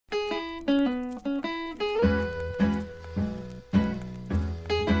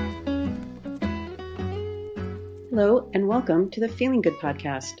Hello, and welcome to the Feeling Good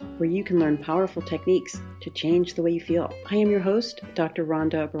podcast, where you can learn powerful techniques to change the way you feel. I am your host, Dr.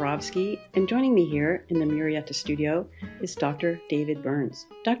 Rhonda Borowski, and joining me here in the Murrieta studio is Dr. David Burns.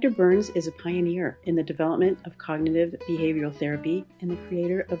 Dr. Burns is a pioneer in the development of cognitive behavioral therapy and the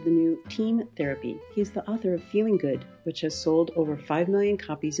creator of the new team therapy. He is the author of Feeling Good, which has sold over 5 million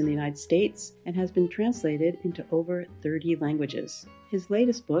copies in the United States and has been translated into over 30 languages. His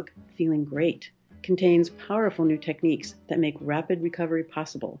latest book, Feeling Great, contains powerful new techniques that make rapid recovery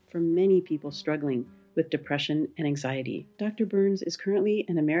possible for many people struggling with depression and anxiety. Dr. Burns is currently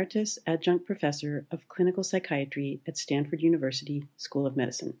an emeritus adjunct professor of clinical psychiatry at Stanford University School of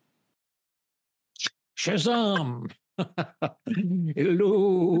Medicine. Shazam! Hello,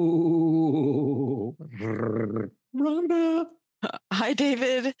 Rhonda. Hi,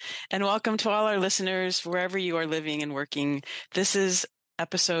 David, and welcome to all our listeners, wherever you are living and working. This is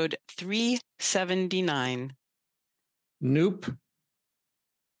episode 379. Nope.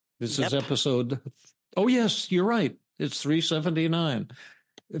 This is episode... Oh, yes, you're right. It's 379.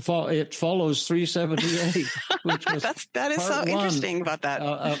 It follows 378, which was that is so interesting about that.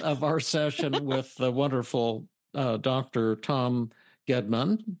 Of our session with the wonderful Dr. Tom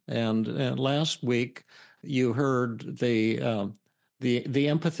Gedman. And last week, you heard the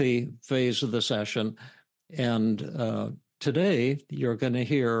empathy phase of the session. And today, you're going to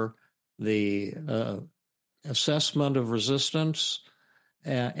hear the assessment of resistance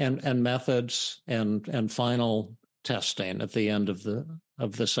and methods and final testing at the end of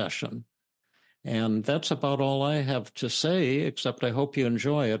the session. And that's about all I have to say, except I hope you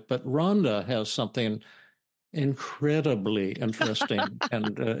enjoy it. But Rhonda has something incredibly interesting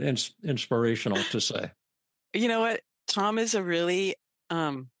and inspirational to say. You know what? Tom is a really,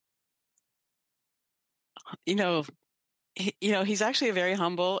 he's actually a very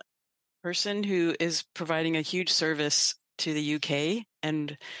humble person who is providing a huge service to the UK,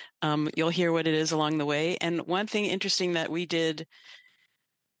 and you'll hear what it is along the way. And one thing interesting that we did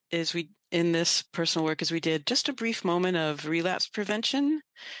is in this personal work is we did just a brief moment of relapse prevention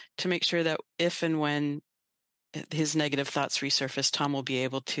to make sure that if and when his negative thoughts resurface, Tom will be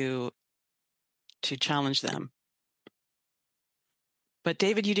able to challenge them. But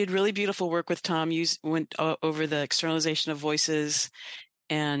David, you did really beautiful work with Tom. You went over the externalization of voices,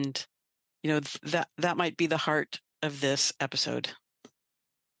 and that might be the heart of this episode.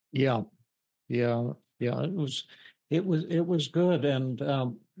 Yeah. It was good, and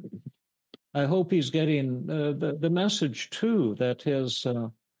I hope he's getting the message too that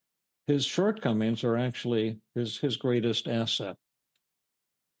his shortcomings are actually his greatest asset.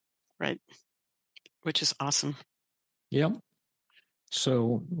 Right, which is awesome. Yep.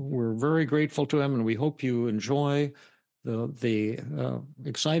 So we're very grateful to him, and we hope you enjoy the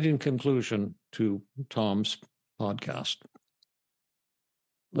exciting conclusion to Tom's podcast.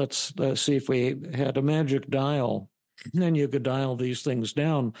 Let's see if we had a magic dial, and you could dial these things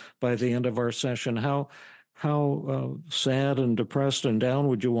down by the end of our session. How sad and depressed and down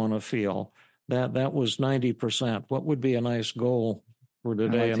would you want to feel? That was 90%. What would be a nice goal for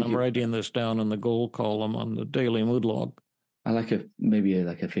today? And I'm writing this down in the goal column on the daily mood log. I like maybe a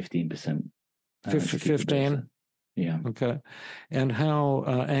 15%. 15? Yeah. Okay. And how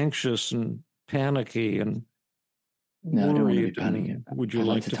anxious and panicky and no, I don't want to be panicking. Would you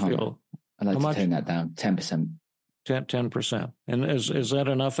like to feel? I'd like to turn that down 10%. 10%. And is that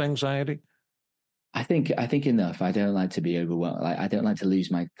enough anxiety? I think enough. I don't like to be overwhelmed. I don't like to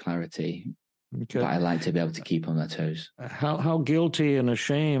lose my clarity. Okay. But I like to be able to keep on my toes. How guilty and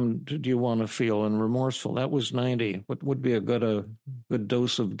ashamed do you want to feel and remorseful? That was 90. What would be a good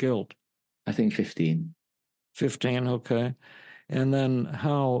dose of guilt? I think 15. 15, okay. And then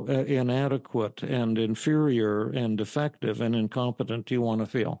how inadequate and inferior and defective and incompetent do you want to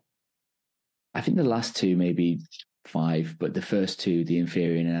feel? I think the last two maybe 5, but the first two, the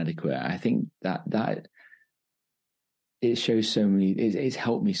inferior and inadequate, I think that it shows so many. It's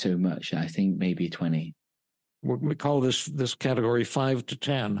helped me so much. I think maybe 20. We call this category 5 to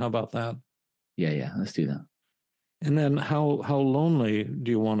 10. How about that? Yeah. Let's do that. And then how lonely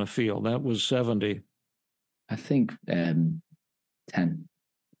do you want to feel? That was 70. I think 10.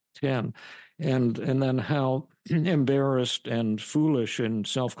 10. And then how embarrassed and foolish and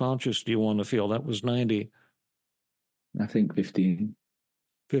self-conscious do you want to feel? That was 90. I think 15.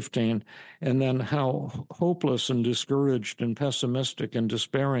 15. And then how hopeless and discouraged and pessimistic and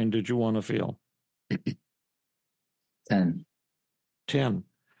despairing did you want to feel? 10. 10.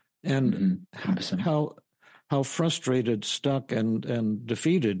 And 10%. How frustrated, stuck, and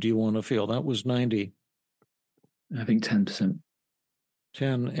defeated do you want to feel? That was 90. I think 10%.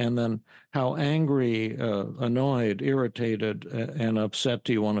 10. And then how angry, annoyed, irritated, and upset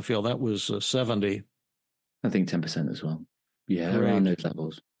do you want to feel? That was 70. I think 10% as well. Yeah, Great. around those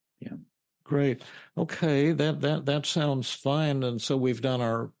levels. Yeah. Great. Okay, that sounds fine. And so we've done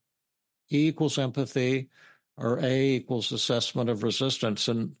our E equals empathy, our A equals assessment of resistance.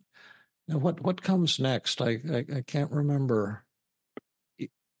 And now what comes next? I can't remember.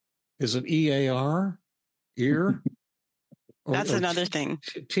 Is it EAR? Ear? That's another thing.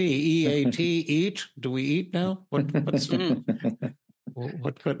 EAT, eat? Do we eat now? What's I think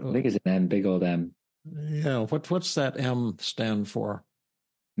it's an M, big old M. Yeah, what's that M stand for?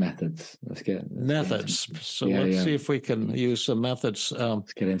 Methods. Let's methods. So let's see if we can use some methods.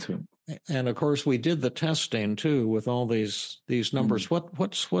 Let's get into it. And of course, we did the testing too with all these numbers.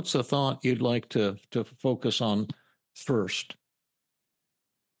 What's a thought you'd like to focus on first?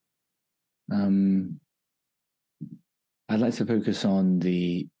 I'd like to focus on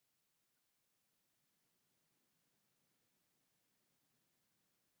the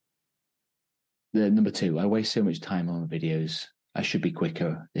number 2. I waste so much time on videos. I should be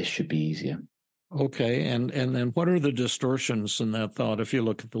quicker. This should be easier. Okay, and then what are the distortions in that thought? If you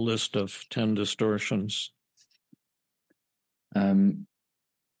look at the list of 10 distortions, I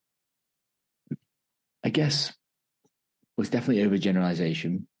guess it's definitely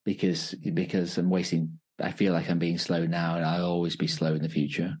overgeneralization because I'm wasting. I feel like I'm being slow now, and I'll always be slow in the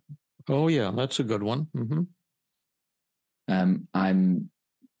future. Oh yeah, that's a good one. Mm-hmm. I'm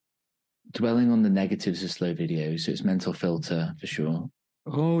dwelling on the negatives of slow videos. So it's mental filter for sure.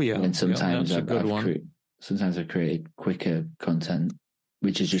 Oh yeah, and sometimes that's a good one. Sometimes I've created quicker content,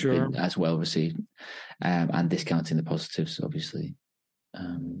 which has just been as well received, and discounting the positives, obviously.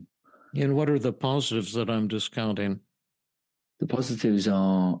 And what are the positives that I'm discounting? The positives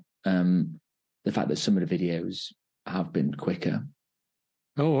are the fact that some of the videos have been quicker.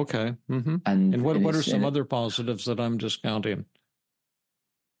 Oh, okay. Mm-hmm. And what are some other positives that I'm discounting?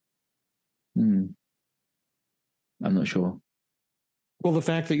 I'm not sure. Well, the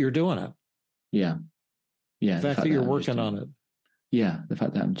fact that you're doing it. Yeah. The fact that you're working on it. Yeah, the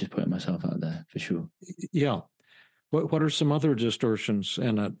fact that I'm just putting myself out there, for sure. Yeah. What are some other distortions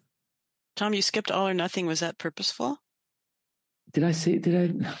in it? Tom, you skipped all or nothing. Was that purposeful? Did I think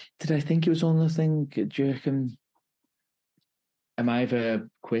it was all or nothing? Do you reckon? Am I either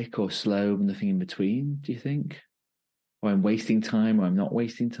quick or slow, nothing in between, do you think? Or I'm wasting time, or I'm not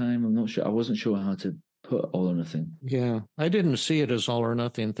wasting time? I'm not sure. I wasn't sure how to put all or nothing. Yeah, I didn't see it as all or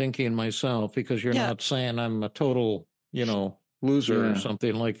nothing thinking myself, because you're not saying I'm a total, loser or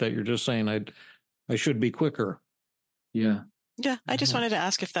something like that. You're just saying I should be quicker. Yeah. Yeah, I just wanted to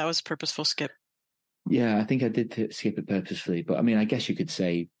ask if that was a purposeful skip. Yeah, I think I did skip it purposefully, but I mean, I guess you could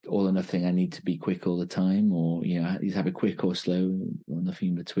say all or nothing. I need to be quick all the time, or you have a quick or slow, or nothing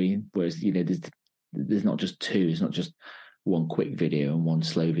in between. Whereas there's not just two. It's not just one quick video and one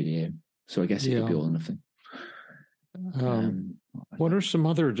slow video. So I guess it could be all or nothing. What are some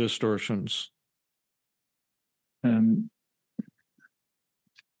other distortions? I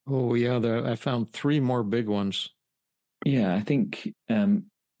found 3 more big ones. Yeah, I think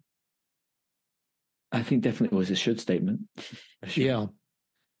definitely was a should statement. Sure.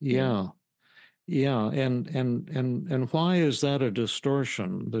 Yeah. And why is that a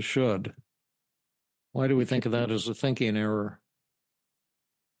distortion? The should. Why do we think of that as a thinking error?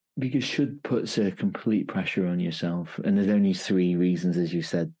 Because should puts a complete pressure on yourself, and there's only 3 reasons, as you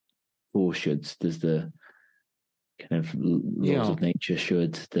said, for shoulds. There's the kind of laws of nature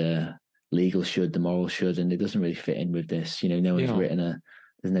should, the legal should, the moral should, and it doesn't really fit in with this. No one's written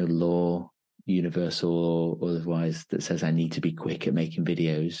there's no law, universal or otherwise, that says I need to be quick at making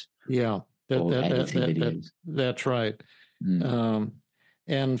videos. Yeah, videos. That's right.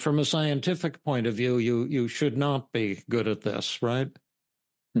 And from a scientific point of view, you should not be good at this, right?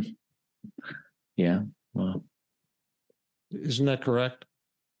 Yeah. Well, isn't that correct?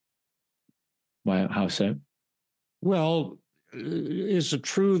 Why? How so? Well, is it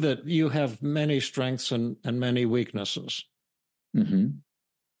true that you have many strengths and many weaknesses? Mm-hmm.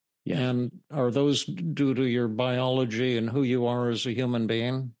 Yeah. And are those due to your biology and who you are as a human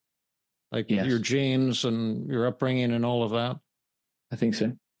being? Like your genes and your upbringing and all of that? I think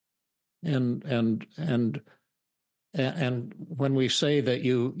so. And when we say that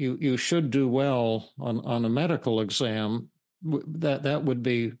you should do well on a medical exam, that would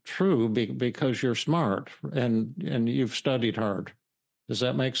be true because you're smart and you've studied hard. Does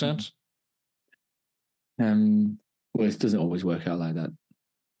that make sense? Well, it doesn't always work out like that.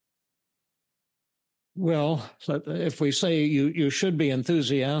 Well, if we say you should be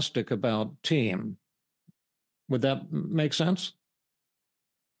enthusiastic about team, would that make sense?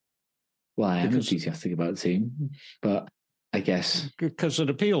 Well, I am enthusiastic about the team, but I guess because it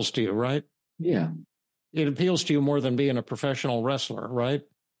appeals to you, right? Yeah, it appeals to you more than being a professional wrestler, right?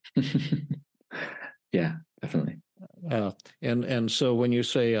 Yeah, definitely. And so when you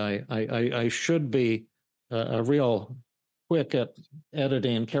say I should be a real quick at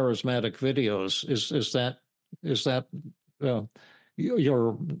editing charismatic videos, is that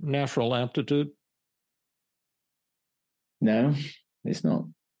your natural aptitude? No, it's not.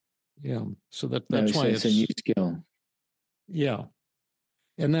 Yeah, so that's why it's a new skill. Yeah,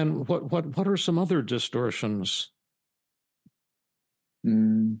 and then what are some other distortions?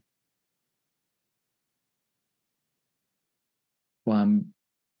 Well, I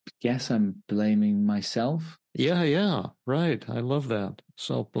guess I'm blaming myself. Yeah, right. I love that.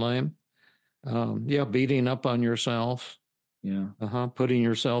 Self-blame. Beating up on yourself. Yeah. Putting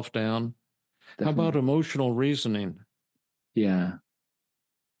yourself down. Definitely. How about emotional reasoning? Yeah.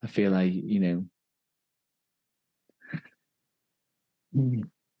 I feel like,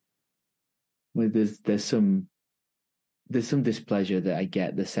 well, there's some displeasure that I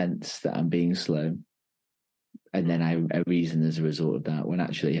get the sense that I'm being slow. And then I reason as a result of that, when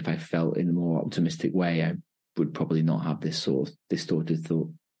actually if I felt in a more optimistic way, I would probably not have this sort of distorted thought.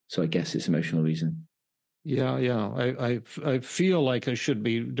 So I guess it's emotional reason. Yeah. I feel like I should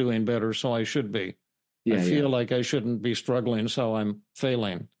be doing better, so I should be. I feel like I shouldn't be struggling, so I'm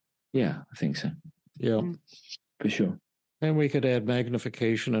failing. Yeah, I think so. Yeah. For sure. And we could add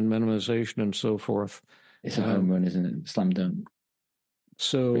magnification and minimization and so forth. It's a home run, isn't it? Slam dunk.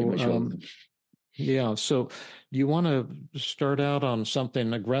 So, so you want to start out on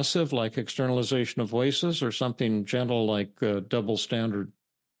something aggressive like externalization of voices, or something gentle like double standard?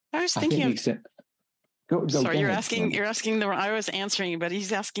 I was thinking Sorry, you're asking. I was answering, but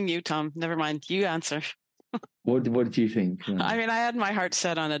he's asking you, Tom. Never mind. You answer. What did you think? I mean, I had my heart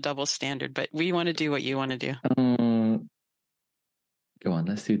set on a double standard, but we want to do what you want to do. Go on,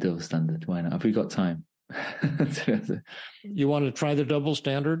 let's do double standard. Why not? Have we got time? You want to try the double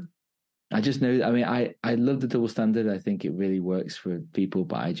standard? I just know. I mean, I love the double standard. I think it really works for people,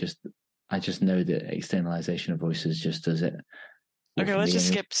 but I just know that externalization of voices just does it. Okay, let's just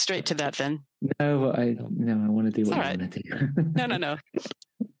skip straight to that then. No, I want to do what I want to do. No.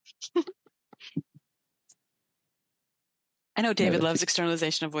 I know David loves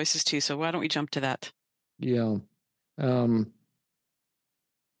externalization of voices too, so why don't we jump to that? Yeah.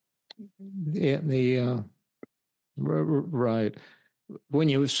 Right. When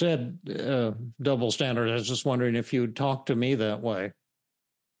you said double standard, I was just wondering if you'd talk to me that way.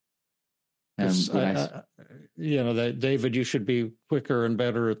 That David, you should be quicker and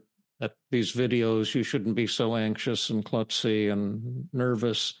better at these videos. You shouldn't be so anxious and klutzy and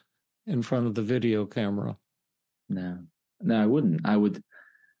nervous in front of the video camera. No, I wouldn't. I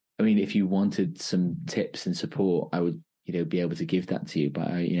mean, if you wanted some tips and support, I would, be able to give that to you. But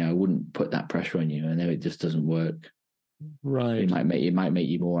I wouldn't put that pressure on you. I know it just doesn't work. Right. It might make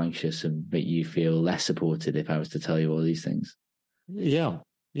you more anxious and make you feel less supported if I was to tell you all these things. Yeah.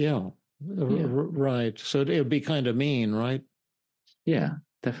 Right. So it would be kind of mean, right? Yeah,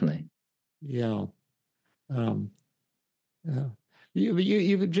 definitely. Yeah.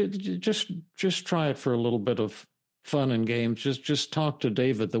 You just try it for a little bit of fun and games. Just talk to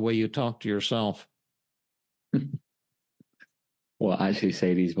David the way you talk to yourself. Well, actually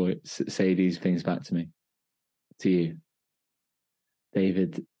say these things back to me, to you.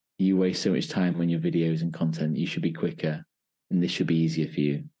 David, you waste so much time on your videos and content. You should be quicker, and this should be easier for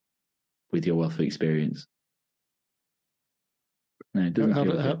you with your wealth of experience. No, it doesn't feel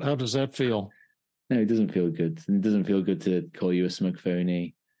good. How does that feel? No, it doesn't feel good. It doesn't feel good to call you a smug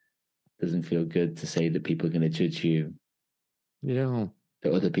phony. It doesn't feel good to say that people are going to judge you. Yeah.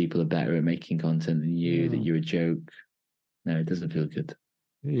 That other people are better at making content than you, that you're a joke. No, it doesn't feel good.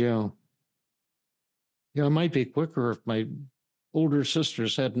 Yeah. Yeah, I might be quicker if my older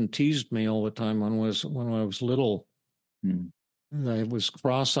sisters hadn't teased me all the time when I was little. I was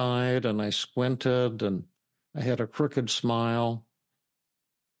cross-eyed and I squinted and I had a crooked smile.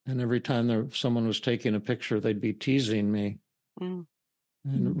 And every time someone was taking a picture, they'd be teasing me. And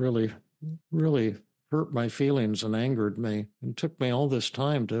it really, really hurt my feelings and angered me. It took me all this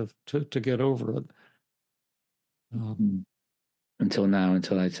time to get over it. Until now,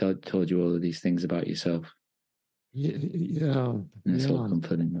 until I told you all of these things about yourself. Yeah. It's all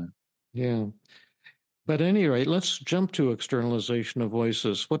comforting, man. Yeah. But at any rate, let's jump to externalization of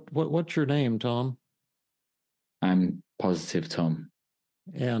voices. What's your name, Tom? I'm Positive Tom.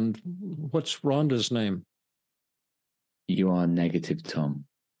 And what's Rhonda's name? You are Negative Tom.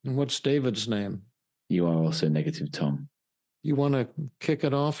 And what's David's name? You are also Negative Tom. You want to kick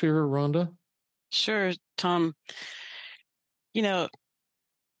it off here, Rhonda? Sure, Tom. I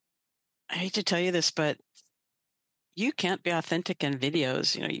hate to tell you this, but you can't be authentic in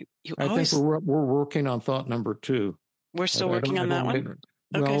videos. You I always. think we're working on thought number 2. We're still working on that one.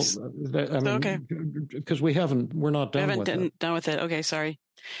 Well, okay. I mean, okay. Because we're not done with it. Done with it. Okay, sorry.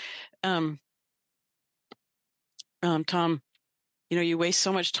 Tom, you waste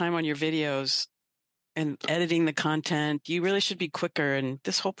so much time on your videos and editing the content. You really should be quicker, and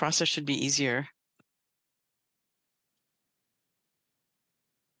this whole process should be easier.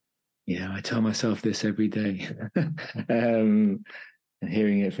 Yeah, I tell myself this every day. And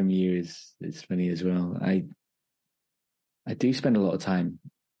hearing it from you is funny as well. I do spend a lot of time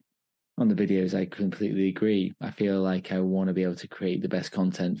on the videos. I completely agree. I feel like I want to be able to create the best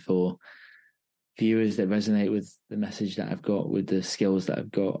content for viewers that resonate with the message that I've got, with the skills that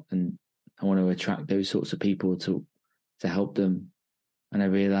I've got, and I want to attract those sorts of people to help them. And I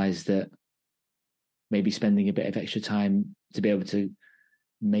realized that maybe spending a bit of extra time to be able to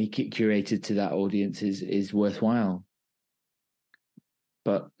make it curated to that audience is worthwhile.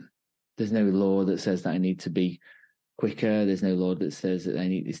 But there's no law that says that I need to be quicker. There's no law that says that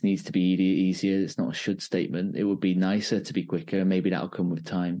this needs to be easier. It's not a should statement. It would be nicer to be quicker. Maybe that'll come with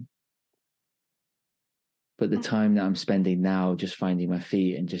time. But the time that I'm spending now just finding my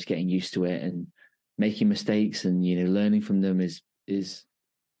feet and just getting used to it and making mistakes and learning from them is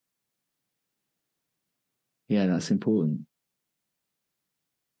that's important.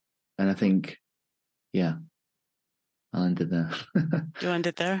 And I think, I'll end it there. You end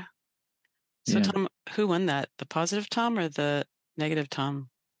it there? So, yeah. Tom, who won that? The positive Tom or the negative Tom?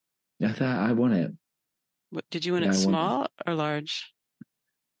 I thought I won it. What, did you win it small or large?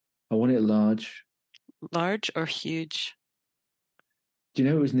 I won it large. Large or huge? Do you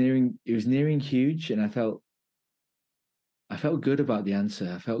know, it was nearing huge, and I felt good about the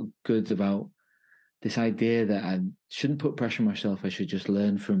answer. I felt good about this idea that I shouldn't put pressure on myself. I should just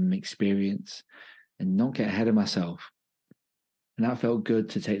learn from experience and not get ahead of myself. And that felt good,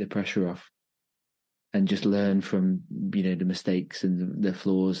 to take the pressure off and just learn from, the mistakes and the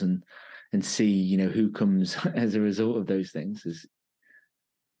flaws and see, who comes as a result of those things.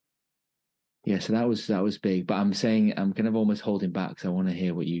 So that was big. But I'm saying I'm kind of almost holding back because I want to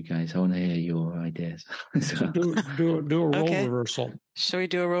hear I want to hear your ideas. So do a role reversal. Shall we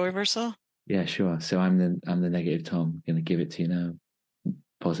do a role reversal? Yeah, sure. So I'm the negative Tom. I'm going to give it to you now.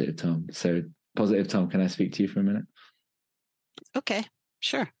 Positive Tom. So positive Tom, can I speak to you for a minute? Okay,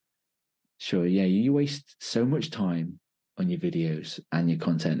 sure. Sure, yeah. You waste so much time on your videos and your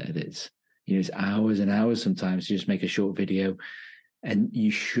content edits. It's hours and hours sometimes to just make a short video, and you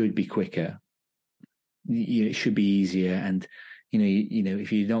should be quicker. It should be easier. And,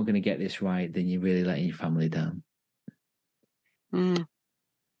 if you're not going to get this right, then you're really letting your family down.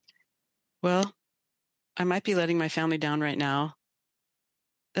 Well, I might be letting my family down right now.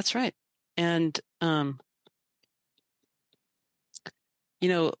 That's right. And,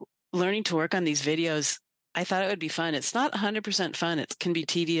 learning to work on these videos, I thought it would be fun. It's not 100% fun. It can be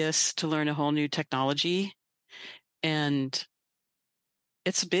tedious to learn a whole new technology. And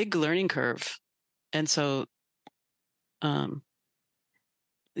it's a big learning curve. And so, often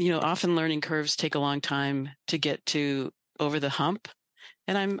learning curves take a long time to get to over the hump.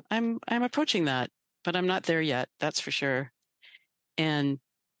 And I'm approaching that, but I'm not there yet. That's for sure. And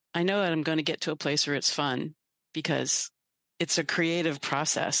I know that I'm going to get to a place where it's fun because it's a creative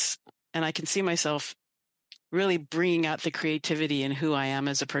process, and I can see myself really bringing out the creativity in who I am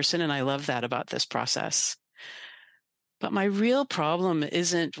as a person. And I love that about this process. But my real problem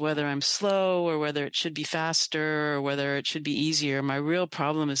isn't whether I'm slow or whether it should be faster or whether it should be easier. My real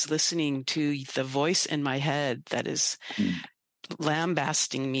problem is listening to the voice in my head that is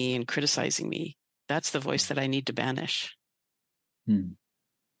lambasting me and criticizing me. That's the voice that I need to banish.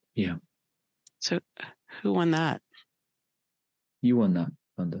 Yeah. So who won that? You won that,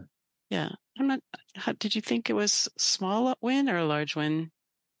 Rhonda. Yeah. Did you think it was a small win or a large win?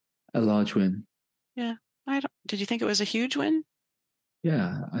 A large win. Yeah. Did you think it was a huge win?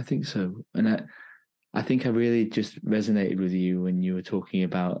 Yeah, I think so. And I think I really just resonated with you when you were talking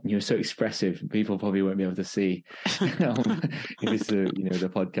about, you were so expressive. People probably won't be able to see if it's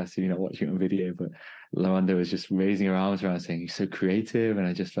the podcast, if you're not watching it on video, but Rhonda was just raising her arms around saying, you're so creative. And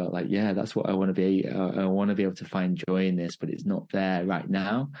I just felt like, yeah, that's what I want to be. I want to be able to find joy in this, but it's not there right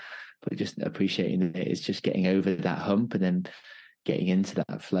now. But just appreciating it. It's just getting over that hump and then getting into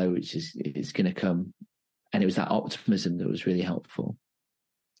that flow, which is going to come. And it was that optimism that was really helpful.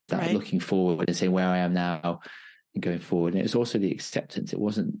 That right. Looking forward and saying where I am now and going forward. And it was also the acceptance. It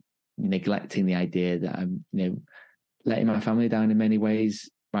wasn't neglecting the idea that I'm, letting my family down in many ways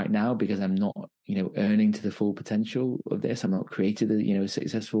right now, because I'm not, earning to the full potential of this. I'm not created a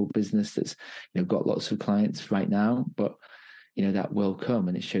successful business that's, got lots of clients right now, but that will come,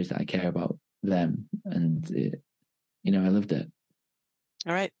 and it shows that I care about them, and I loved it.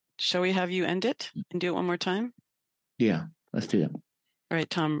 All right. Shall we have you end it and do it one more time? Yeah, let's do that. All right,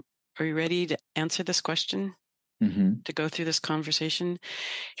 Tom, are you ready to answer this question? Mm-hmm. To go through this conversation?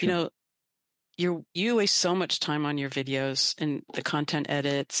 Sure. You waste so much time on your videos and the content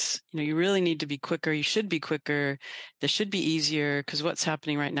edits. You really need to be quicker. You should be quicker. This should be easier, because what's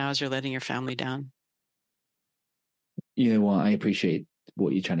happening right now is you're letting your family down. You know what? I appreciate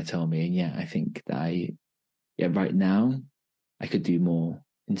what you're trying to tell me. And yeah, I think that right now I could do more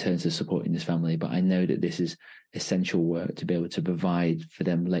in terms of supporting this family, but I know that this is essential work to be able to provide for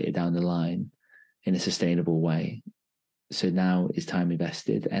them later down the line in a sustainable way. So now is time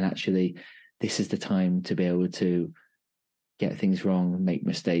invested, and actually this is the time to be able to get things wrong, make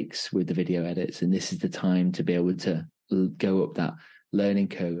mistakes with the video edits, and this is the time to be able to go up that learning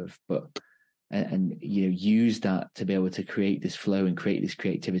curve, and use that to be able to create this flow and create this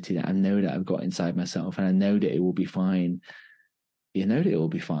creativity that I know that I've got inside myself, and I know that it will be fine. That it will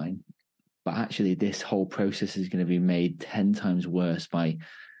be fine, but actually this whole process is going to be made 10 times worse by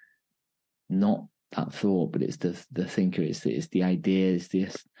not that thought, but it's the thinker, it's the idea, it's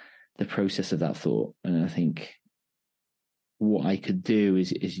the process of that thought. And I think what I could do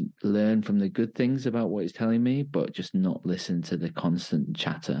is learn from the good things about what it's telling me, but just not listen to the constant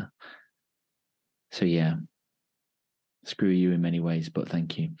chatter. So yeah, screw you in many ways, but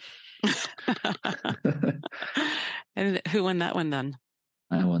thank you. And who won that one then?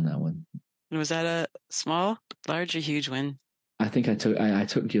 I won that one. Was that a small, large, or huge win? I think I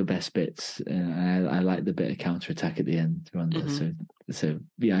took your best bits, and I liked the bit of counterattack at the end, Rhonda. Mm-hmm. So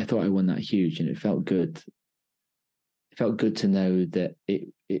yeah, I thought I won that huge, and it felt good. It felt good to know that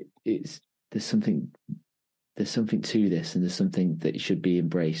it's there's something to this, and there's something that should be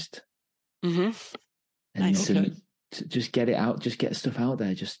embraced. Mm-hmm. And nice. to just get it out, just get stuff out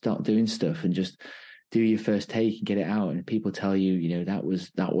there, just start doing stuff, and just do your first take and get it out. And people tell you,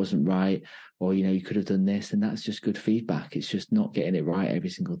 that wasn't right, or you could have done this, and that's just good feedback. It's just not getting it right every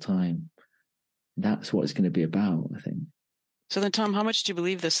single time. That's what it's going to be about, I think. So then, Tom, how much do you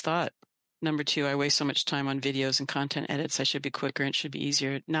believe this thought? Number 2, I waste so much time on videos and content edits. I should be quicker and it should be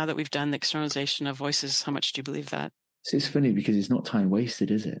easier. Now that we've done the externalization of voices, how much do you believe that? So it's funny because it's not time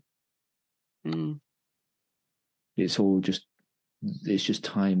wasted, is it? Mm. It's just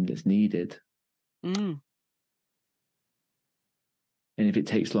time that's needed. Mm. And if it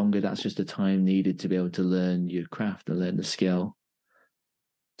takes longer, that's just the time needed to be able to learn your craft and learn the skill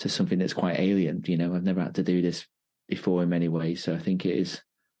to something that's quite alien. I've never had to do this before in many ways. So I think it is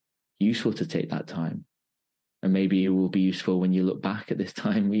useful to take that time. And maybe it will be useful when you look back at this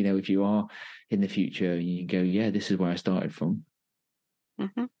time, if you are in the future and you go, yeah, this is where I started from.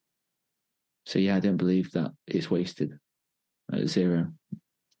 Mm-hmm. So yeah, I don't believe that it's wasted at 0.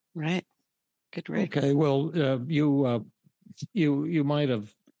 Right. Good work. Okay. Well, you might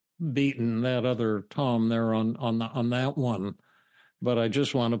have beaten that other Tom there on that one, but I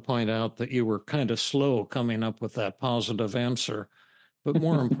just want to point out that you were kind of slow coming up with that positive answer. But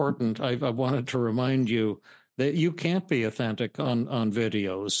more important, I wanted to remind you that you can't be authentic on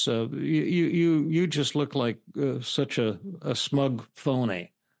videos. You just look like such a smug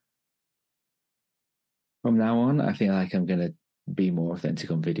phony. From now on, I feel like I'm going to be more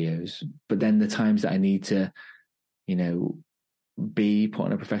authentic on videos. But then the times that I need to, be put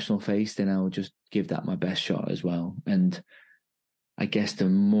on a professional face, then I'll just give that my best shot as well. And I guess the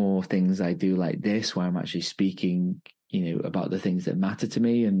more things I do like this, where I'm actually speaking, about the things that matter to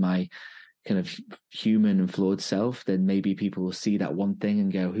me and my kind of human and flawed self, then maybe people will see that one thing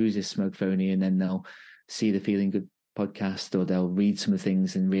and go, who's this smoke phony? And then they'll see the Feeling Good podcast, or they'll read some of the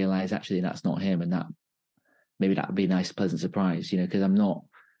things and realize actually that's not him. And that maybe that would be a nice, pleasant surprise, because I'm not,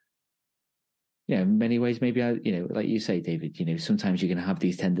 in many ways, maybe I, like you say, David, sometimes you're going to have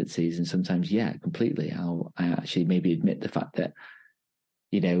these tendencies, and sometimes, yeah, completely. I actually maybe admit the fact that,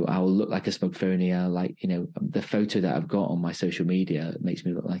 I'll look like a smug phony. The photo that I've got on my social media makes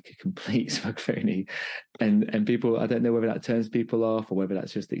me look like a complete smug phony. And people, I don't know whether that turns people off or whether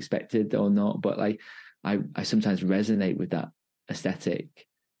that's just expected or not, but I sometimes resonate with that aesthetic.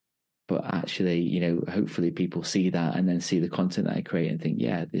 But actually, hopefully people see that and then see the content that I create and think,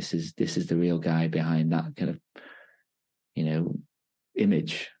 yeah, this is the real guy behind that kind of,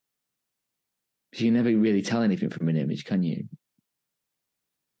 image. Because you never really tell anything from an image, can you?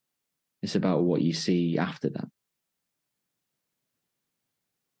 It's about what you see after that.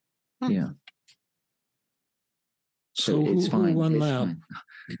 Yeah. So it's fine. Who won it's that? Fine.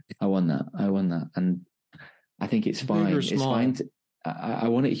 I won that. And I think it's fine. It's fine. I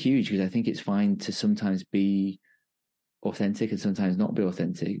want it huge because I think it's fine to sometimes be authentic and sometimes not be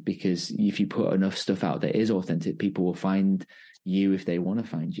authentic, because if you put enough stuff out that is authentic, people will find you if they want to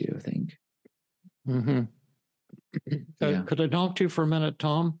find you, I think. Mm-hmm. Yeah. Could I talk to you for a minute,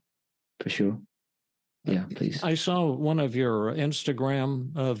 Tom? For sure. Yeah, please. I saw one of your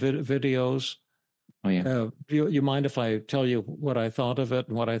Instagram videos. Oh, yeah. You mind if I tell you what I thought of it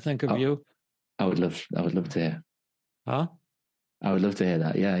and what I think of you? I would love to hear. Huh? I would love to hear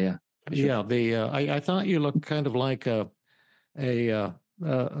that. Yeah. Sure. Yeah. I thought you looked kind of like a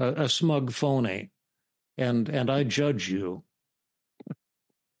smug phony, and I judge you.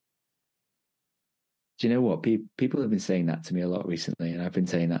 Do you know what? People have been saying that to me a lot recently, and I've been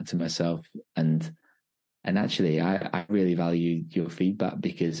saying that to myself. And actually, I really value your feedback,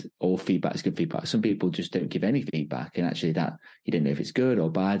 because all feedback is good feedback. Some people just don't give any feedback, and actually that you don't know if it's good or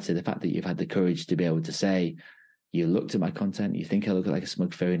bad. So the fact that you've had the courage to be able to say, you looked at my content, you think I look like a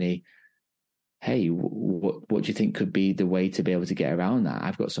smug phony. Hey, what do you think could be the way to be able to get around that?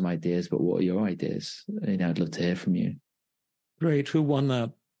 I've got some ideas, but what are your ideas? I'd love to hear from you. Great. Who won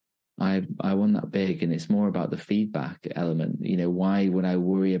that? I won that big, and it's more about the feedback element. Why would I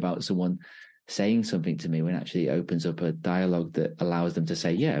worry about someone saying something to me when actually it opens up a dialogue that allows them to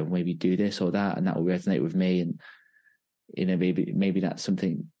say, yeah, maybe do this or that, and that will resonate with me. And, maybe that's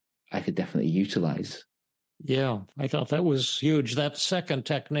something I could definitely utilize. Yeah, I thought that was huge. That second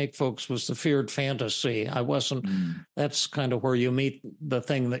technique, folks, was the feared fantasy. That's kind of where you meet the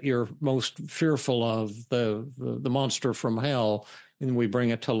thing that you're most fearful of, the monster from hell, and we bring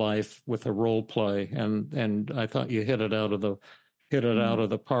it to life with a role play. And I thought you hit it out of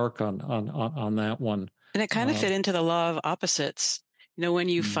the park on that one. And it kind of fit into the law of opposites. When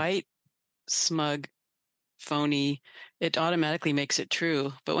you fight smug, phony, it automatically makes it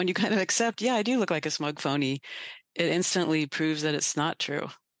true. But when you kind of accept, yeah, I do look like a smug phony, it instantly proves that it's not true.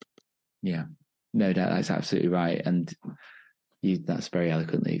 Yeah, no doubt, that's absolutely right. And that's very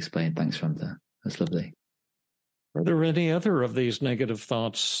eloquently explained. Thanks, Rhonda. That's lovely. Are there any other of these negative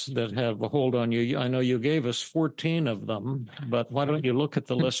thoughts that have a hold on you? I know you gave us 14 of them, but why don't you look at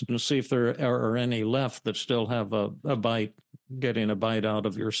the list and see if there are any left that still have a bite, getting a bite out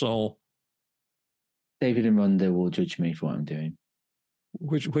of your soul? David and Rhonda will judge me for what I'm doing.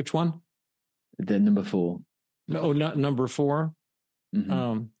 Which one? The number 4. No, not number 4.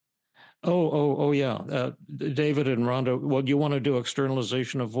 Mm-hmm. Yeah. David and Rhonda. Well, you want to do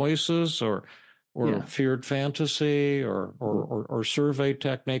externalization of voices, or feared fantasy, or survey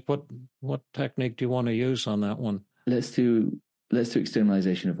technique? What technique do you want to use on that one? Let's do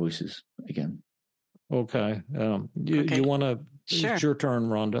externalization of voices again. Okay. You want to? Sure. It's your turn,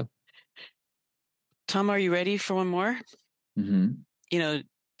 Rhonda. Tom, are you ready for one more? Mm-hmm.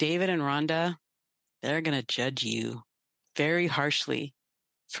 David and Rhonda, they're going to judge you very harshly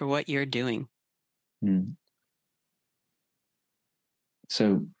for what you're doing.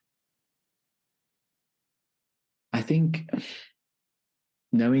 So I think,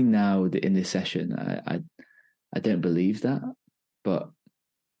 knowing now that in this session, I don't believe that, but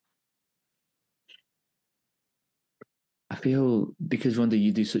I feel, because Rhonda,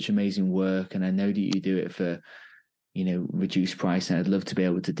 you do such amazing work, and I know that you do it for, reduced price, and I'd love to be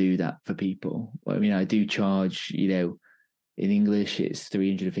able to do that for people. I mean, I do charge, in English, it's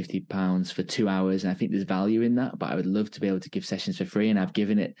 £350 for 2 hours, and I think there's value in that, but I would love to be able to give sessions for free, and I've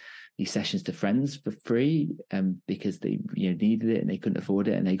given these sessions to friends for free, because they needed it and they couldn't afford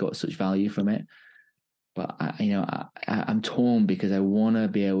it, and they got such value from it. But I'm torn, because I want to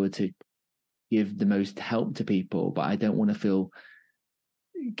be able to give the most help to people, but I don't want to feel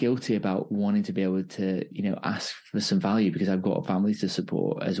guilty about wanting to be able to, ask for some value, because I've got a family to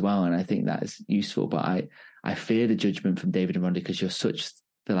support as well. And I think that's useful, but I fear the judgment from David and Rhonda, because you're such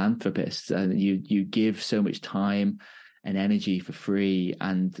philanthropists, and you give so much time and energy for free,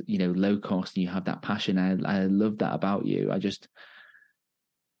 and, low cost, and you have that passion. I love that about you. I just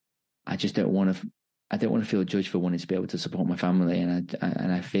don't want to feel judged for wanting to be able to support my family, and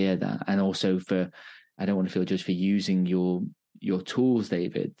I fear that. And also I don't want to feel judged for using your tools,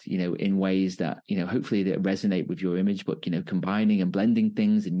 David, in ways that, hopefully that resonate with your image, but, combining and blending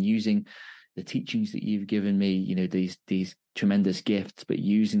things and using the teachings that you've given me, these tremendous gifts, but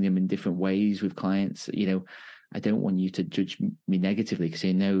using them in different ways with clients. I don't want you to judge me negatively, because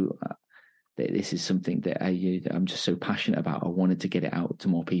that this is something that I'm just so passionate about. I wanted to get it out to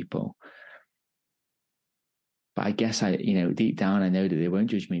more people. But I guess deep down, I know that they won't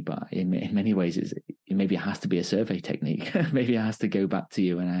judge me, but in many ways, maybe it has to be a survey technique. Maybe it has to go back to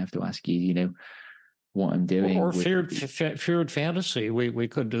you, and I have to ask you, what I'm doing. Or feared fantasy, we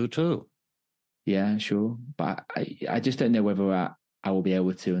could do too. Yeah, sure. But I just don't know whether I will be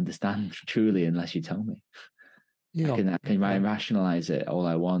able to understand truly unless you tell me. Yeah. I can rationalize it all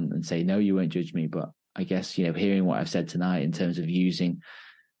I want and say, no, you won't judge me. But I guess, hearing what I've said tonight in terms of using,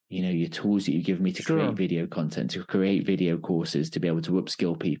 your tools that you give me to create video content, to create video courses, to be able to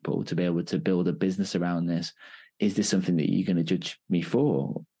upskill people, to be able to build a business around this. Is this something that you're going to judge me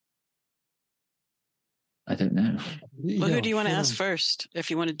for? I don't know. Well, who do you want to ask first?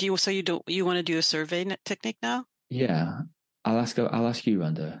 If you want to do, you want to do a survey technique now? Yeah, I'll ask you,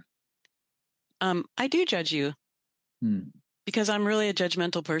 Rhonda. I do judge you because I'm really a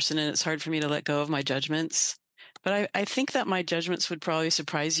judgmental person, and it's hard for me to let go of my judgments. But I think that my judgments would probably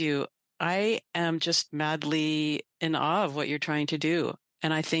surprise you. I am just madly in awe of what you're trying to do,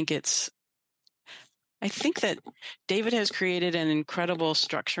 and I think that David has created an incredible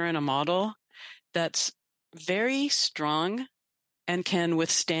structure and a model that's very strong and can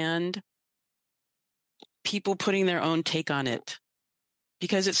withstand people putting their own take on it.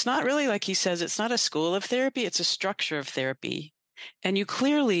 Because it's not really, like he says, it's not a school of therapy, it's a structure of therapy. And you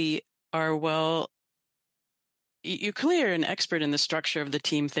clearly are you're clearly an expert in the structure of the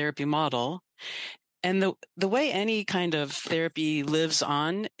team therapy model. And the way any kind of therapy lives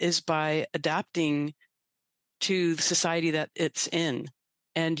on is by adapting to the society that it's in.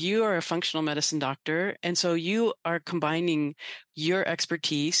 And you are a functional medicine doctor. And so you are combining your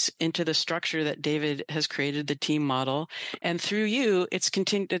expertise into the structure that David has created, the team model. And through you,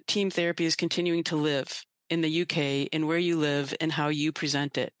 the team therapy is continuing to live in the UK, in where you live and how you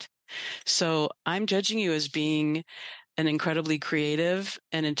present it. So I'm judging you as being an incredibly creative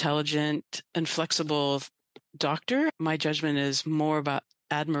and intelligent and flexible doctor. My judgment is more about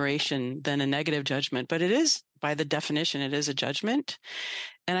admiration than a negative judgment, but it is, by the definition, it is a judgment.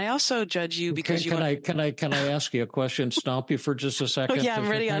 And I also judge you because can I ask you a question? Stop you for just a second. Oh yeah, I'm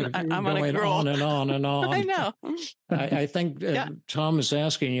ready. I'm on a roll. On and on and on. I know. I think Tom is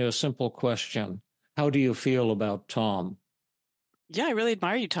asking you a simple question. How do you feel about Tom? Yeah, I really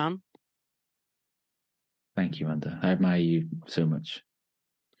admire you, Tom. Thank you, Rhonda. I admire you so much.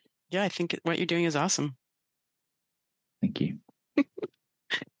 Yeah, I think what you're doing is awesome. Thank you.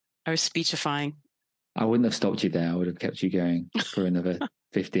 I was speechifying. I wouldn't have stopped you there. I would have kept you going for another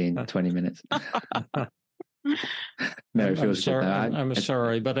 15, 20 minutes. No, it feels sorry. good. I'm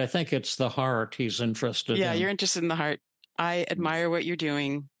sorry, but I think it's the heart he's interested in. Yeah, you're interested in the heart. I admire what you're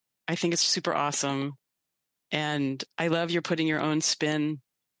doing. I think it's super awesome. And I love you're putting your own spin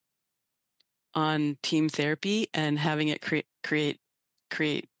on team therapy and having it create,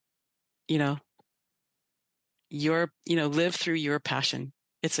 live through your passion.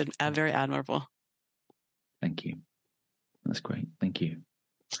 It's very admirable. Thank you. That's great. Thank you.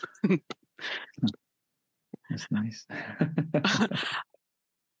 That's nice.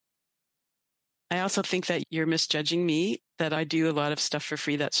 I also think that you're misjudging me, that I do a lot of stuff for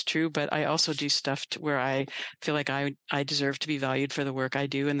free. That's true. But I also do stuff where I feel like I deserve to be valued for the work I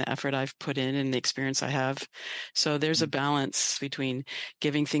do and the effort I've put in and the experience I have. So there's a balance between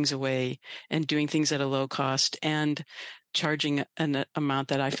giving things away and doing things at a low cost and charging an amount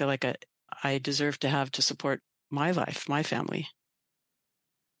that I feel like I deserve to have to support my life, my family.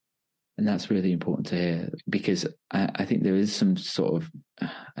 And that's really important to hear, because I think there is some sort of,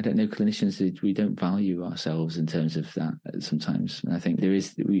 I don't know, clinicians, we don't value ourselves in terms of that sometimes. And I think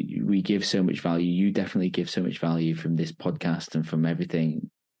we give so much value. You definitely give so much value from this podcast and from everything.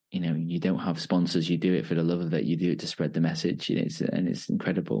 You don't have sponsors. You do it for the love of it. You do it to spread the message. And it's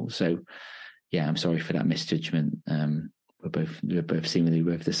incredible. So yeah, I'm sorry for that misjudgment. We're both seemingly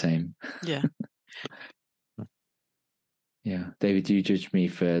both the same. Yeah. Yeah. David, do you judge me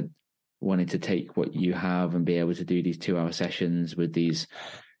for wanting to take what you have and be able to do these 2-hour sessions with these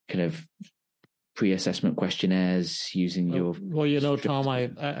kind of pre-assessment questionnaires using your... Well, Tom,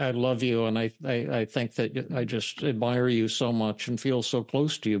 I love you, and I think that I just admire you so much and feel so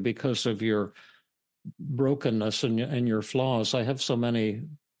close to you because of your brokenness and your flaws. I have so many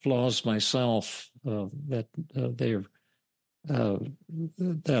flaws myself that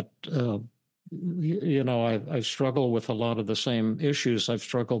I struggle with a lot of the same issues I've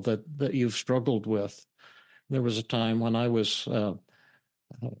struggled that you've struggled with. There was a time when I was,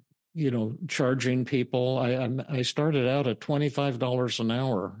 charging people. I started out at $25 an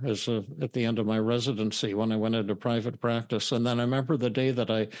hour at the end of my residency when I went into private practice. And then I remember the day that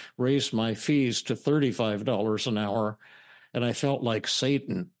I raised my fees to $35 an hour, and I felt like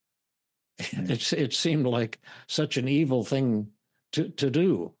Satan. It seemed like such an evil thing to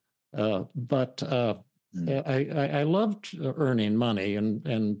do. But I loved earning money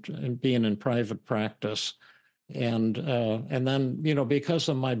and being in private practice. And then, because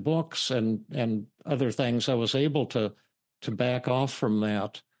of my books and other things, I was able to back off from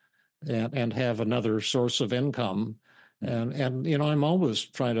that and have another source of income. And I'm always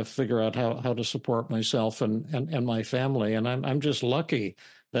trying to figure out how to support myself and my family. And I'm just lucky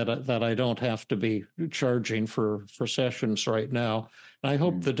that I don't have to be charging for sessions right now. And I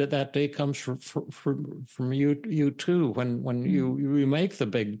hope that day comes from you too, when you make the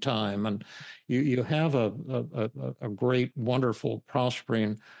big time and you have a great, wonderful,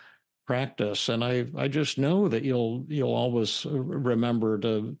 prospering practice. And I just know that you'll always remember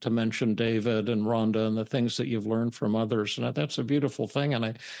to mention David and Rhonda and the things that you've learned from others. And that's a beautiful thing.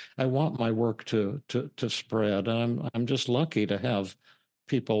 And I want my work to spread. And I'm just lucky to have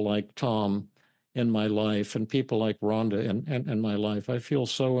people like Tom in my life and people like Rhonda in my life. I feel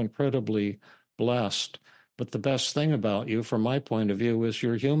so incredibly blessed. But the best thing about you, from my point of view, is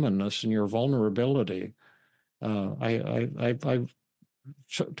your humanness and your vulnerability.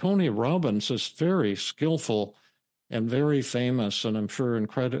 Tony Robbins is very skillful and very famous, and I'm sure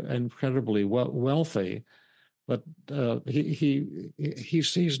incredibly wealthy. But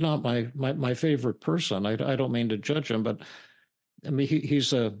he's not my favorite person. I don't mean to judge him, but I mean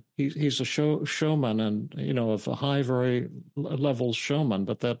he's a showman, and of a high, very level showman.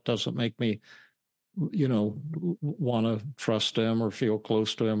 But that doesn't make me want to trust him or feel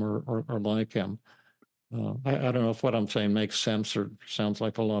close to him or like him. I don't know if what I'm saying makes sense or sounds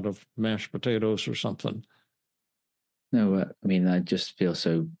like a lot of mashed potatoes or something. No, I mean, I feel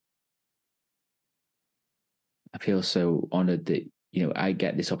so honored that, I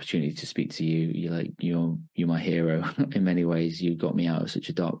get this opportunity to speak to you. You're my hero in many ways. You got me out of such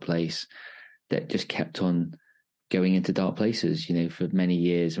a dark place that just kept on going into dark places, for many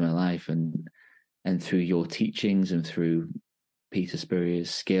years of my life. And through your teachings and through Peter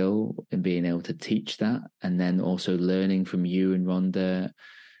Spurrier's skill in being able to teach that, and then also learning from you and Rhonda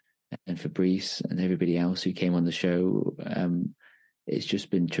and Fabrice and everybody else who came on the show, it's just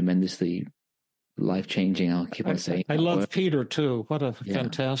been tremendously life-changing. I'll keep on saying I love Peter too. What a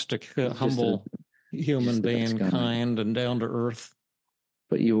fantastic, humble human being, kind and down to earth.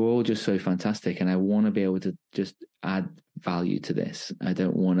 But you were all just so fantastic, and I want to be able to just add value to this. I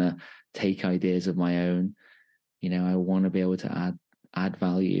don't want to take ideas of my own. I want to be able to add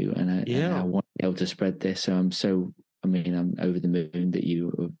value, and I want to be able to spread this. So I'm over the moon that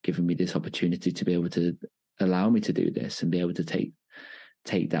you have given me this opportunity to be able to allow me to do this and be able to take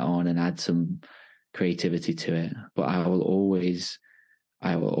that on and add some creativity to it. But I will always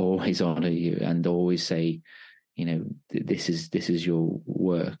honor you and always say, this is your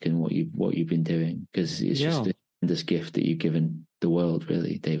work and what you've been doing, because it's just a tremendous gift that you've given the world,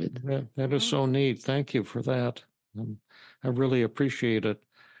 really, David. That is so neat. Thank you for that. I really appreciate it.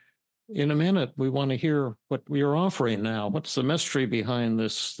 In a minute, we want to hear what you're offering now. What's the mystery behind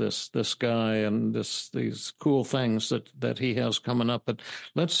this guy and these cool things that he has coming up? But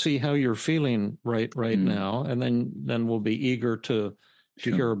let's see how you're feeling right now, and then we'll be eager to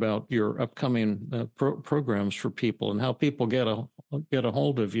hear about your upcoming programs for people and how people get a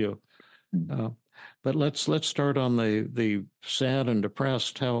hold of you. But let's start on the sad and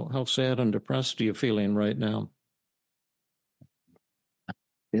depressed. How sad and depressed are you feeling right now?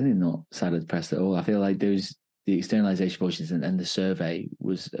 Really not sad or depressed at all. I feel like the externalization voices and the survey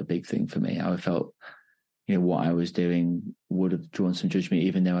was a big thing for me. I felt, what I was doing would have drawn some judgment,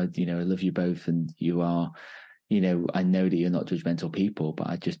 even though I love you both and you are, I know that you're not judgmental people,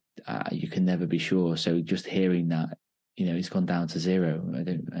 but you can never be sure. So just hearing that, it's gone down to zero. I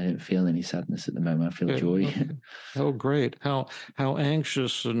don't feel any sadness at the moment. I feel joy. Okay. Oh, great. How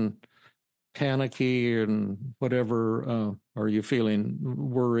anxious and panicky and whatever are you feeling?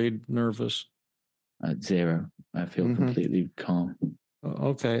 Worried, nervous? Zero. I feel completely calm.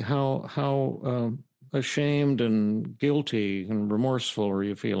 Okay. How ashamed and guilty and remorseful are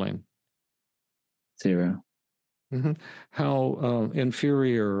you feeling? Zero. How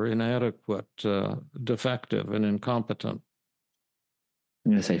inferior, inadequate, defective, and incompetent?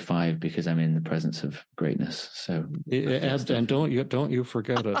 I'm going to say 5 because I'm in the presence of greatness. So, and don't you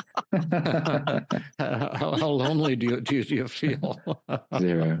forget it. how lonely do you feel?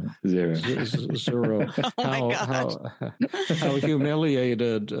 Zero. Zero. How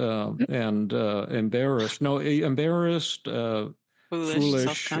humiliated and embarrassed? No, embarrassed,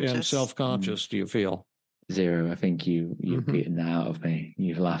 foolish, and self-conscious. Do you feel? Zero. I think you've beaten that out of me.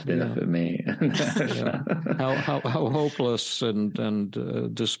 You've laughed enough at me. How hopeless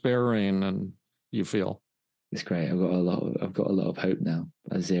and despairing and you feel? It's great. I've got a lot of hope now.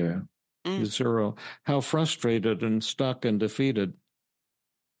 0. 0. How frustrated and stuck and defeated.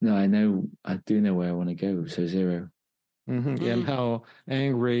 No, I do know where I want to go. So 0. And how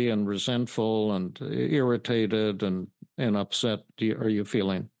angry and resentful and irritated and upset are you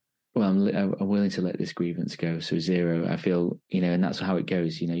feeling? Well, I'm willing to let this grievance go. So 0. I feel, and that's how it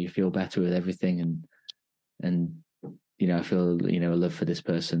goes. You feel better with everything, and I feel, a love for this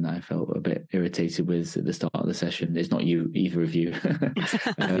person that I felt a bit irritated with at the start of the session. It's not either of you.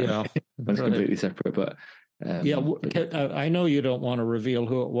 Yeah, it's completely separate. But I know you don't want to reveal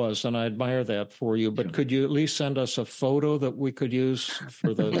who it was, and I admire that for you. But could you at least send us a photo that we could use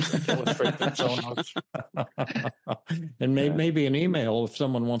for the illustrate the show notes, and maybe an email if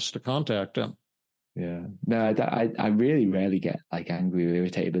someone wants to contact him. Yeah, no, I really rarely get like angry or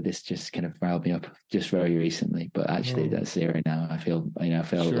irritated, but this just kind of riled me up just very recently. But actually, that's 0 now. I feel, I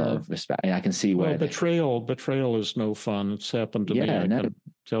feel a lot of respect. I can see where betrayal is no fun. It's happened to me. I can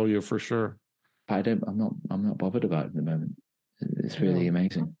tell you for sure. I'm not bothered about it at the moment. It's really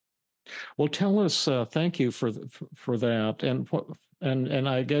amazing. Well, tell us. Thank you for that. And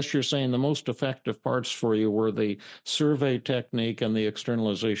I guess you're saying the most effective parts for you were the survey technique and the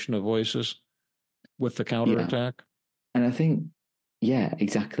externalization of voices with the counterattack. And I think,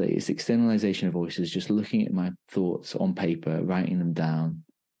 exactly. It's externalization of voices. Just looking at my thoughts on paper, writing them down.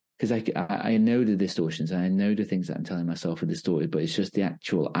 Because I know the distortions, and I know the things that I'm telling myself are distorted, but it's just the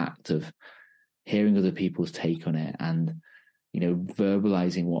actual act of hearing other people's take on it and,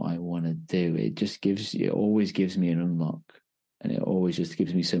 verbalizing what I want to do. It always gives me an unlock, and it always just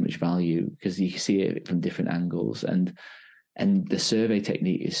gives me so much value because you see it from different angles. And the survey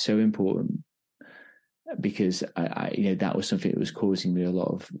technique is so important because I that was something that was causing me a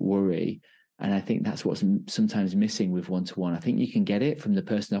lot of worry. And I think that's what's sometimes missing with one-to-one. I think you can get it from the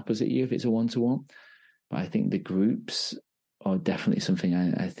person opposite you if it's a one-to-one, but I think the groups are definitely something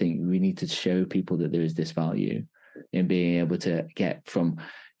I think we need to show people that there is this value in being able to get from,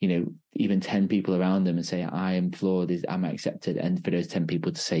 even 10 people around them and say, I am flawed, I'm accepted. And for those 10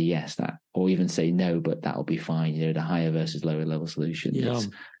 people to say yes, that, or even say no, but that'll be fine, the higher versus lower level solution. Yeah.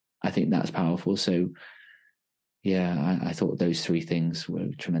 I think that's powerful. So yeah, I thought those 3 things were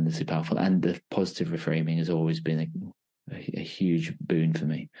tremendously powerful. And the positive reframing has always been a huge boon for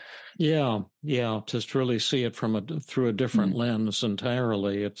me. Yeah. Just really see it through a different lens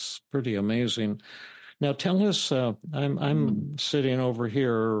entirely. It's pretty amazing. Now tell us, I'm sitting over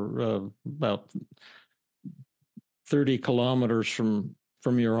here about 30 kilometers from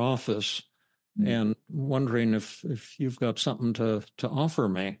your office and wondering if you've got something to offer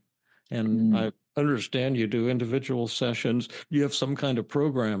me. And I understand you do individual sessions. You have some kind of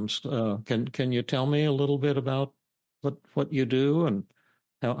programs. Can you tell me a little bit about what you do and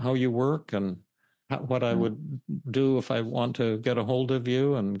how you work and what I would do if I want to get a hold of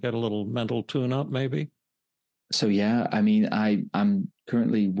you and get a little mental tune-up maybe? So, yeah, I mean, I'm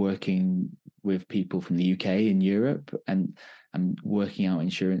currently working with people from the UK and Europe, and I'm working out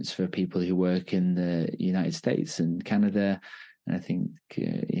insurance for people who work in the United States and Canada, and I think,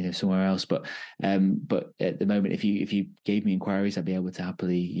 somewhere else. But at the moment, if you gave me inquiries, I'd be able to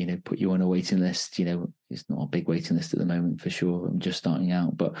happily, put you on a waiting list. It's not a big waiting list at the moment for sure. I'm just starting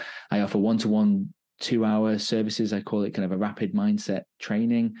out, but I offer 1-to-1 2-hour services. I call it kind of a rapid mindset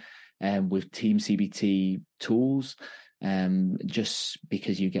training with Team CBT tools. Just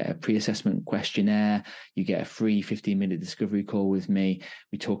because you get a pre-assessment questionnaire, you get a free 15-minute discovery call with me.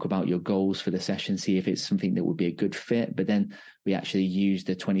 We talk about your goals for the session, see if it's something that would be a good fit, but then we actually use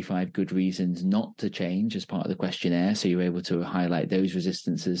the 25 good reasons not to change as part of the questionnaire. So you're able to highlight those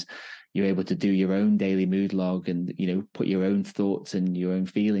resistances. You're able to do your own daily mood log and, put your own thoughts and your own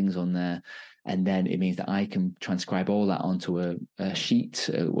feelings on there. And then it means that I can transcribe all that onto a sheet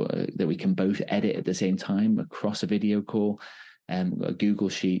that we can both edit at the same time across a video call, a Google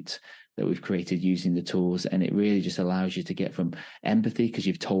Sheet that we've created using the tools. And it really just allows you to get from empathy, because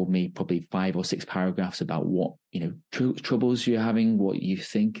you've told me probably 5 or 6 paragraphs about what, troubles you're having, what you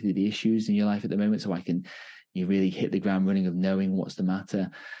think are the issues in your life at the moment. So you really hit the ground running of knowing what's the matter.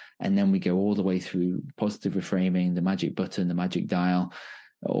 And then we go all the way through positive reframing, the magic button, the magic dial,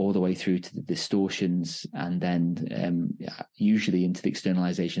 all the way through to the distortions, and then usually into the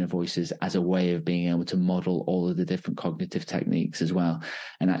externalization of voices as a way of being able to model all of the different cognitive techniques as well.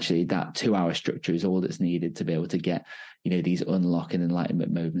 And actually that 2-hour structure is all that's needed to be able to get, these unlock and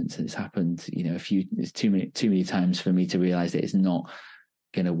enlightenment moments. And it's happened, it's too many times for me to realize that it's not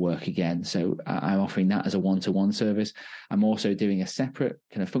going to work again. So I'm offering that as a one-to-one service. I'm also doing a separate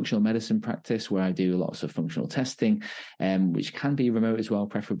kind of functional medicine practice where I do lots of functional testing, which can be remote as well,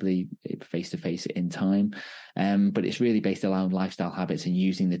 preferably face-to-face in time. But it's really based around lifestyle habits and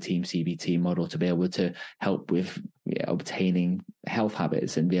using the Team CBT model to be able to help with obtaining health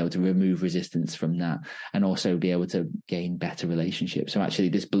habits and be able to remove resistance from that, and also be able to gain better relationships. So actually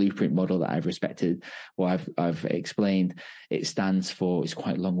this blueprint model that I've respected, or I've explained, it stands for, it's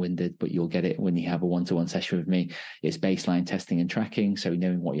quite long-winded, but you'll get it when you have a one-to-one session with me. It's baseline testing and tracking. So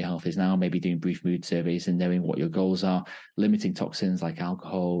knowing what your health is now, maybe doing brief mood surveys and knowing what your goals are, limiting toxins like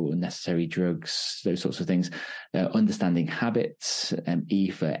alcohol, unnecessary drugs, those sorts of things, understanding habits, E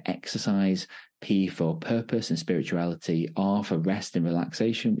for exercise, P for purpose and spirituality, R for rest and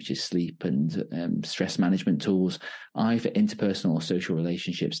relaxation, which is sleep and stress management tools, I for interpersonal or social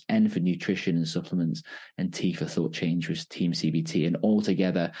relationships, N for nutrition and supplements, and T for thought change with Team CBT. And all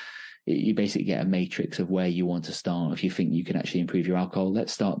together, you basically get a matrix of where you want to start. If you think you can actually improve your alcohol,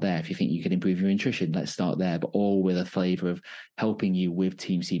 let's start there. If you think you can improve your nutrition, let's start there. But all with a flavor of helping you with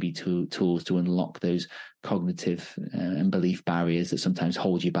Team CBT tools to unlock those cognitive and belief barriers that sometimes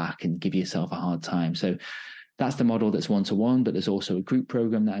hold you back and give yourself a hard time. So that's the model that's one-to-one, but there's also a group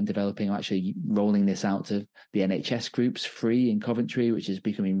program that I'm developing. I'm actually rolling this out to the NHS groups free in Coventry, which is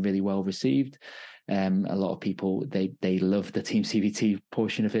becoming really well received. A lot of people, they love the Team CBT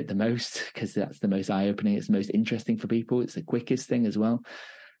portion of it the most because that's the most eye-opening. It's the most interesting for people. It's the quickest thing as well.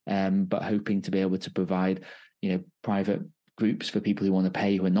 But hoping to be able to provide, private groups for people who want to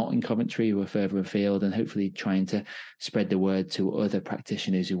pay, who are not in Coventry, who are further afield, and hopefully trying to spread the word to other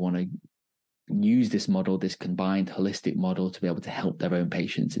practitioners who want to use this model, this combined holistic model, to be able to help their own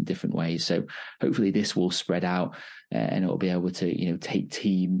patients in different ways. So hopefully this will spread out and it will be able to, take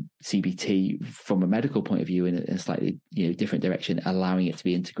Team CBT from a medical point of view in a slightly, different direction, allowing it to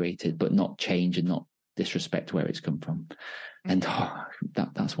be integrated, but not change and not disrespect where it's come from. And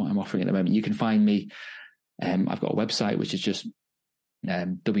that's what I'm offering at the moment. You can find me. I've got a website, which is just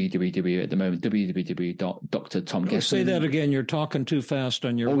www at the moment, www.drtomgedman. Say that again. You're talking too fast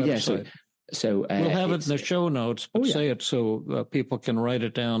on your website. Yeah, so we'll have it in the show notes, but say it so people can write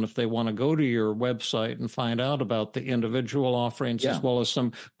it down if they want to go to your website and find out about the individual offerings as well as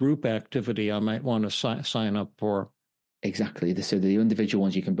some group activity I might want to sign up for. Exactly. So the individual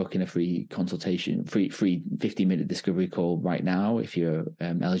ones you can book in a free consultation, free 50-minute discovery call right now if you're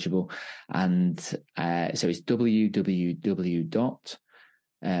eligible. And so it's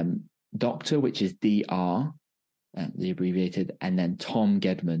www.doctor, which is DR, the abbreviated, and then Tom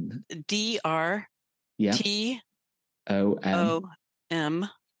Gedman. DRTOMGEDMAN.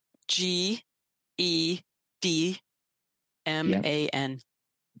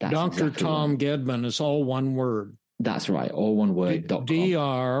 Dr. Exactly Tom Gedman is all one word. That's right, all one word.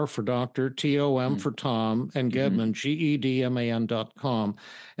 DR for Doctor, TOM for Tom, and Gedman, GEDMAN.com.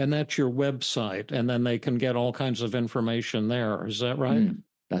 And that's your website. And then they can get all kinds of information there. Is that right?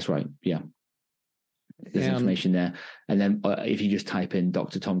 That's right, yeah. There's information there. And then if you just type in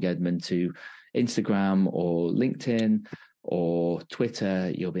Dr. Tom Gedman to Instagram or LinkedIn or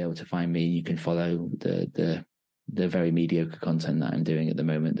Twitter, you'll be able to find me. You can follow the very mediocre content that I'm doing at the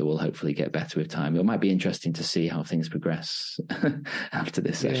moment that will hopefully get better with time. It might be interesting to see how things progress after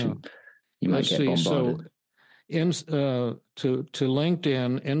this session. You might get bombarded. So to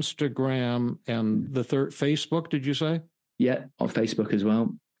LinkedIn, Instagram, and the third, Facebook, did you say? Yeah, on Facebook as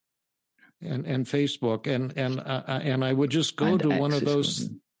well. And Facebook, and I would just go to one of those,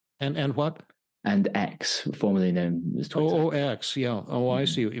 and what? And X, formerly known as Twitter. X, yeah. I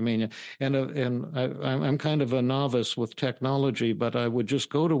see what you mean. And I'm kind of a novice with technology, but I would just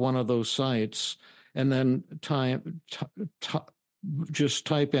go to one of those sites and then just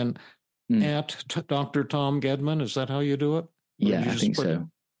type in at Dr. Tom Gedman. Is that how you do it? Yeah, I think so.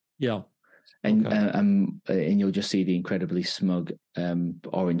 Yeah. And and you'll just see the incredibly smug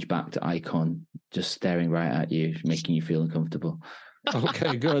orange-backed icon just staring right at you, making you feel uncomfortable.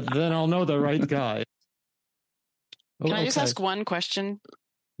 Okay, good. Then I'll know the right guy. Can I just ask one question?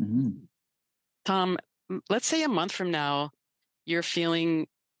 Tom, let's say a month from now, you're feeling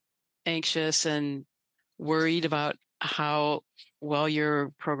anxious and worried about how well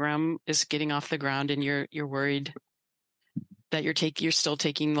your program is getting off the ground, and you're worried that you're still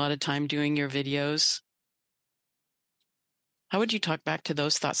taking a lot of time doing your videos. How would you talk back to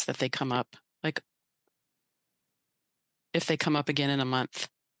those thoughts that they come up? Like, if they come up again in a month?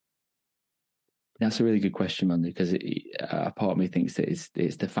 That's a really good question, Mandy, because a part of me thinks that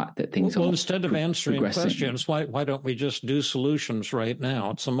it's the fact that things are instead of answering questions, why don't we just do solutions right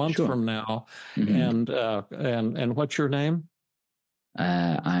now? It's a month from now. And what's your name?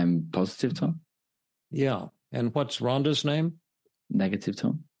 I'm positive Tom. Yeah. And what's Rhonda's name? Negative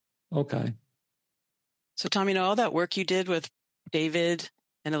Tom. Okay. So Tom, all that work you did with David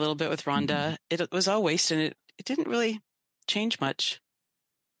and a little bit with Rhonda, it was all wasted. It didn't really change much.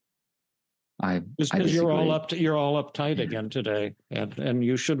 Just because you're all uptight again today, and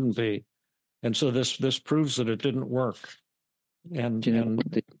you shouldn't be. And so this proves that it didn't work. And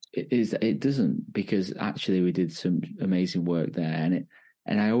it doesn't, because actually we did some amazing work there,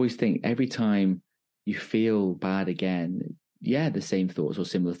 and I always think every time you feel bad again, the same thoughts or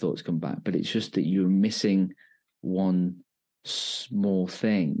similar thoughts come back, but it's just that you're missing one small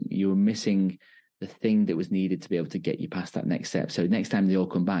thing. You were missing the thing that was needed to be able to get you past that next step. So next time they all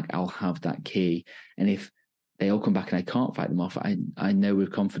come back, I'll have that key. And if they all come back and I can't fight them off, I know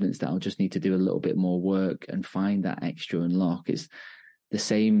with confidence that I'll just need to do a little bit more work and find that extra unlock. It's the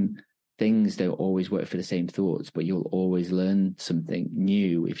same things don't always work for the same thoughts, but you'll always learn something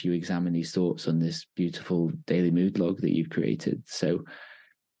new if you examine these thoughts on this beautiful daily mood log that you've created. So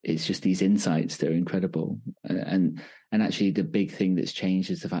it's just these insights that are incredible. And actually the big thing that's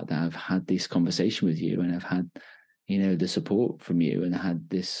changed is the fact that I've had this conversation with you, and I've had, the support from you, and I had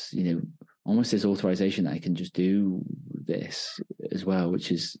this, almost this authorization that I can just do this as well,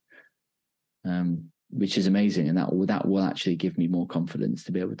 which is amazing. And that will actually give me more confidence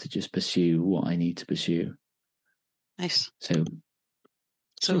to be able to just pursue what I need to pursue. Nice. So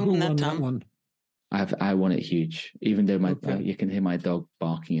who won that one? I want it huge, even though you can hear my dog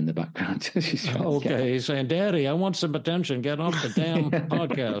barking in the background. He's saying, "Daddy, I want some attention. Get off the damn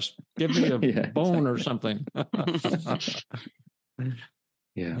podcast. Give me a bone or something."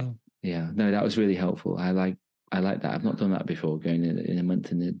 No, that was really helpful. I like that. I've not done that before, going in a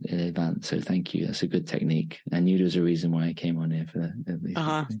month in advance. So thank you. That's a good technique. I knew there was a reason why I came on here for that.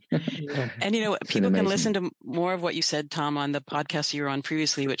 And people can listen to more of what you said, Tom, on the podcast you were on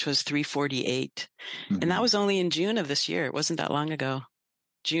previously, which was 348. Mm-hmm. And that was only in June of this year. It wasn't that long ago.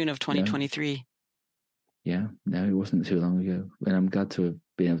 June of 2023. No, it wasn't too long ago. And I'm glad to have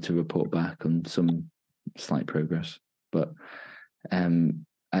been able to report back on some slight progress. But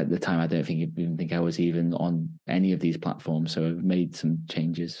at the time, I don't even think I was even on any of these platforms. So I've made some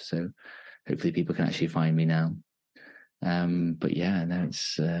changes. So hopefully people can actually find me now. But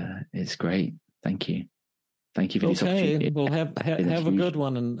it's great. Thank you. Thank you for this opportunity. Well, have a good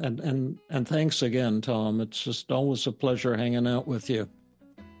one, and thanks again, Tom. It's just always a pleasure hanging out with you.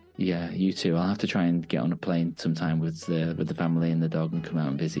 Yeah, you too. I'll have to try and get on a plane sometime with the family and the dog and come out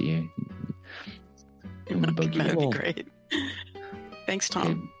and visit you. That would be great. Thanks, Tom.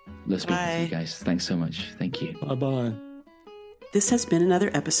 Okay. Let's speak to you guys. Thanks so much. Thank you. Bye-bye. This has been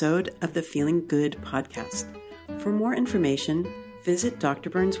another episode of the Feeling Good podcast. For more information, visit Dr.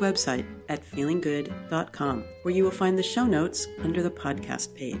 Burns' website at feelinggood.com, where you will find the show notes under the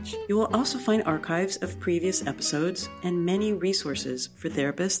podcast page. You will also find archives of previous episodes and many resources for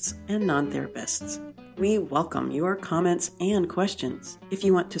therapists and non-therapists. We welcome your comments and questions. If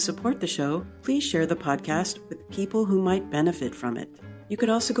you want to support the show, please share the podcast with people who might benefit from it. You could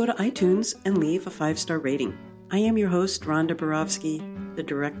also go to iTunes and leave a 5-star rating. I am your host, Rhonda Borowski, the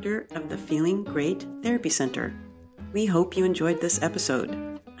director of the Feeling Great Therapy Center. We hope you enjoyed this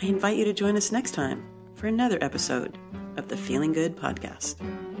episode. I invite you to join us next time for another episode of the Feeling Good podcast.